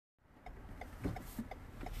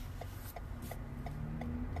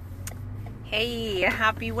Hey,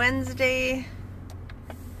 happy Wednesday.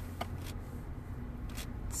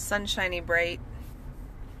 Sunshiny bright.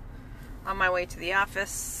 On my way to the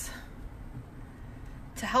office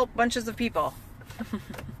to help bunches of people.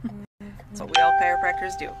 That's what we all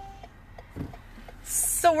chiropractors do.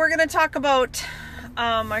 So we're going to talk about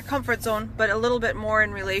our comfort zone, but a little bit more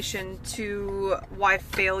in relation to why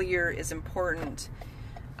failure is important.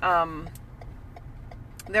 There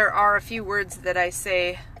are a few words that I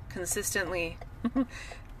say consistently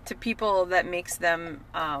to people that makes them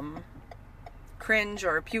cringe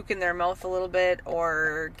or puke in their mouth a little bit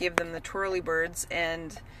or give them the twirly birds,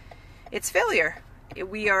 and it's failure.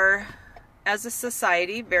 We are, as a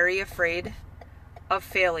society, very afraid of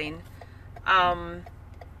failing. And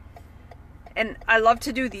I love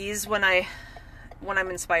to do these when I'm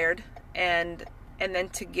inspired, and then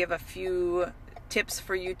to give a few tips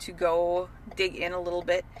for you to go dig in a little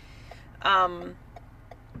bit.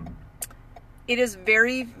 It is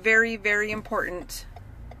very, very, very important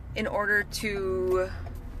in order to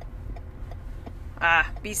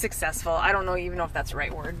be successful. I don't even know if that's the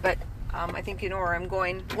right word, but I think you know where I'm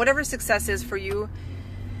going. Whatever success is for you,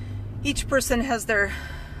 each person has their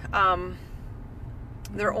own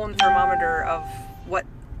thermometer of what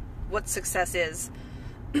success is.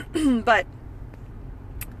 But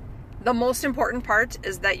the most important part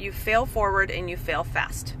is that you fail forward and you fail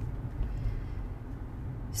fast.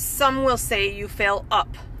 Some will say you fail up.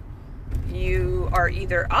 You are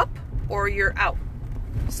either up or you're out.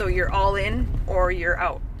 So you're all in or you're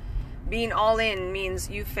out. Being all in means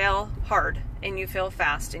you fail hard and you fail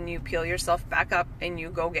fast and you peel yourself back up and you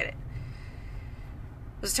go get it.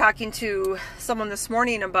 I was talking to someone this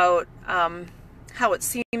morning about how it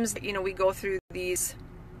seems that, we go through these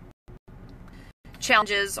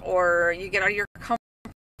challenges, or you get out of your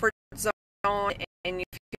comfort zone and you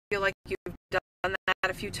feel like you've done that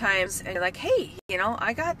a few times, and you're like, hey,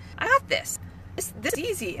 I got this. This is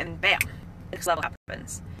easy, and bam, next level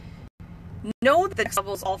happens. Know that the next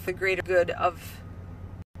level is all for the greater good of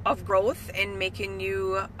growth and making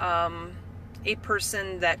you a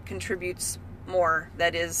person that contributes more,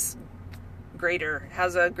 that is greater,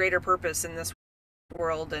 has a greater purpose in this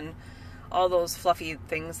world, and all those fluffy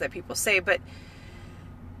things that people say. But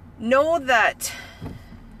know that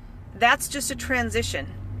that's just a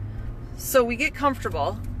transition. So we get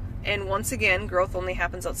comfortable, and once again, growth only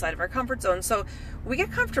happens outside of our comfort zone. So we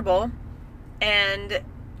get comfortable, and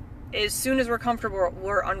as soon as we're comfortable,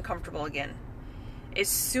 we're uncomfortable again. As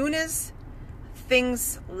soon as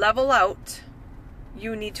things level out,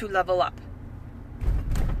 you need to level up.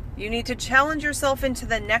 You need to challenge yourself into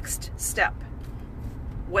the next step.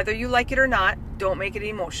 Whether you like it or not, don't make it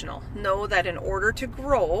emotional. Know that in order to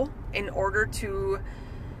grow, in order to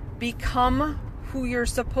become who you're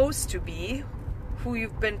supposed to be, who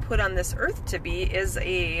you've been put on this earth to be, it is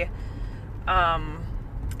a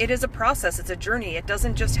process. It's a journey. It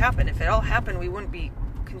doesn't just happen. If it all happened, we wouldn't be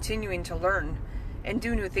continuing to learn and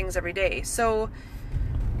do new things every day. So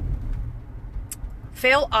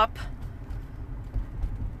fail up.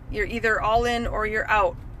 You're either all in or you're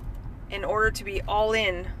out. In order to be all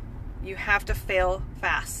in, you have to fail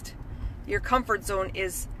fast. Your comfort zone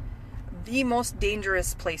is the most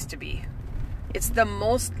dangerous place to be. It's the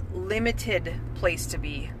most limited place to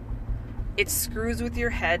be. It screws with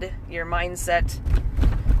your head, your mindset.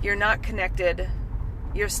 You're not connected.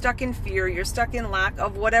 You're stuck in fear. You're stuck in lack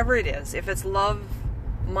of whatever it is. If it's love,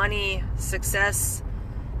 money, success,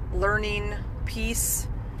 learning, peace,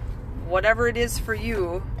 whatever it is for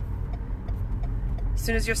you, as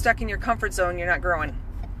soon as you're stuck in your comfort zone, you're not growing.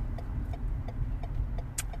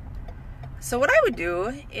 So what I would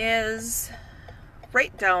do is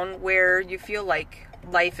write down where you feel like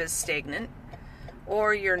life is stagnant,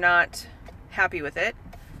 or you're not happy with it,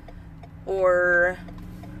 or,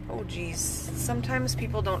 sometimes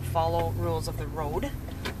people don't follow rules of the road.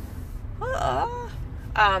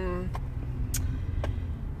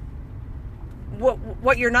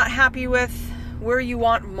 What you're not happy with, where you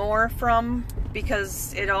want more from,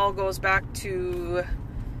 because it all goes back to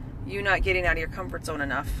you not getting out of your comfort zone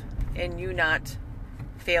enough and you not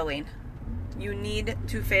failing. You need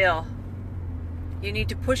to fail. You need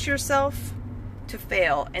to push yourself to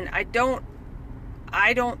fail. And I don't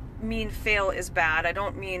mean fail is bad. I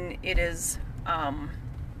don't mean it is a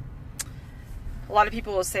lot of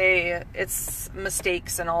people will say it's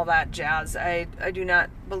mistakes and all that jazz. I do not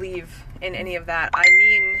believe in any of that. I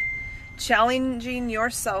mean challenging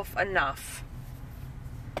yourself enough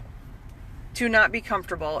to not be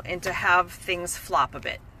comfortable and to have things flop a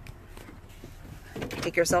bit.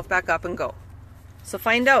 Pick yourself back up and go. So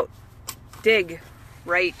find out, dig,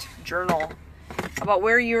 write, journal about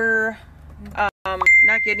where you're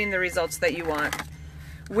not getting the results that you want.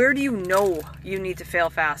 Where do you know you need to fail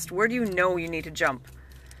fast? Where do you know you need to jump?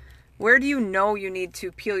 Where do you know you need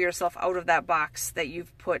to peel yourself out of that box that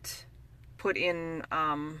you've put in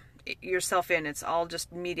yourself in? It's all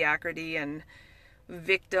just mediocrity and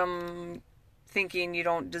victim thinking you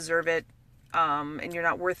don't deserve it, and you're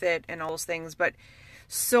not worth it and all those things. But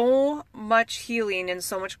so much healing and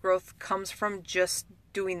so much growth comes from just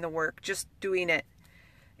doing the work, just doing it,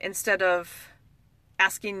 instead of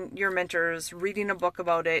asking your mentors, reading a book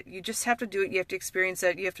about it. You just have to do it. You have to experience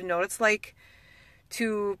it. You have to know what it's like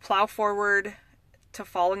to plow forward, to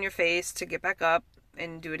fall on your face, to get back up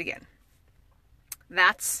and do it again.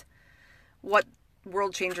 That's what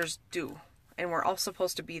world changers do. And we're all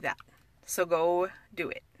supposed to be that. So go do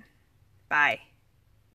it. Bye.